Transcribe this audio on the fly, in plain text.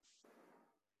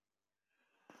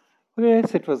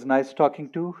Yes, it was nice talking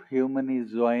to. Human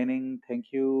is joining. Thank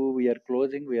you. We are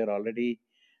closing. We are already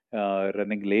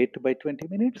running late by 20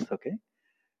 minutes. Okay.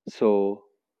 So,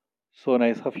 so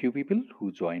nice of you people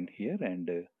who joined here, and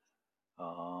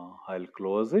I'll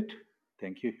close it.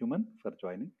 Thank you, Human, for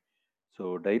joining.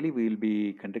 So, daily we will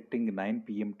be conducting 9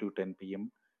 p.m. to 10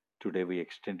 p.m. Today we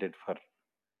extended for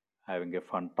having a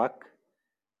fun talk.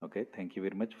 Okay. Thank you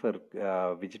very much for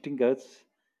visiting us,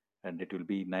 and it will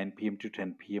be 9 p.m. to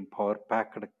 10 p.m. power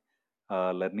packed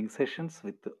learning sessions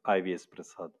with IVS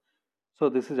Prasad. So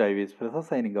this is IVS Prasad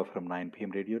signing off from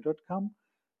 9pmradio.com.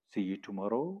 See you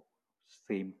tomorrow,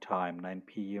 same time, 9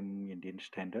 p.m. Indian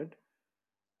Standard.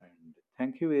 And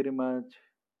thank you very much.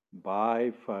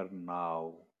 Bye for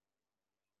now.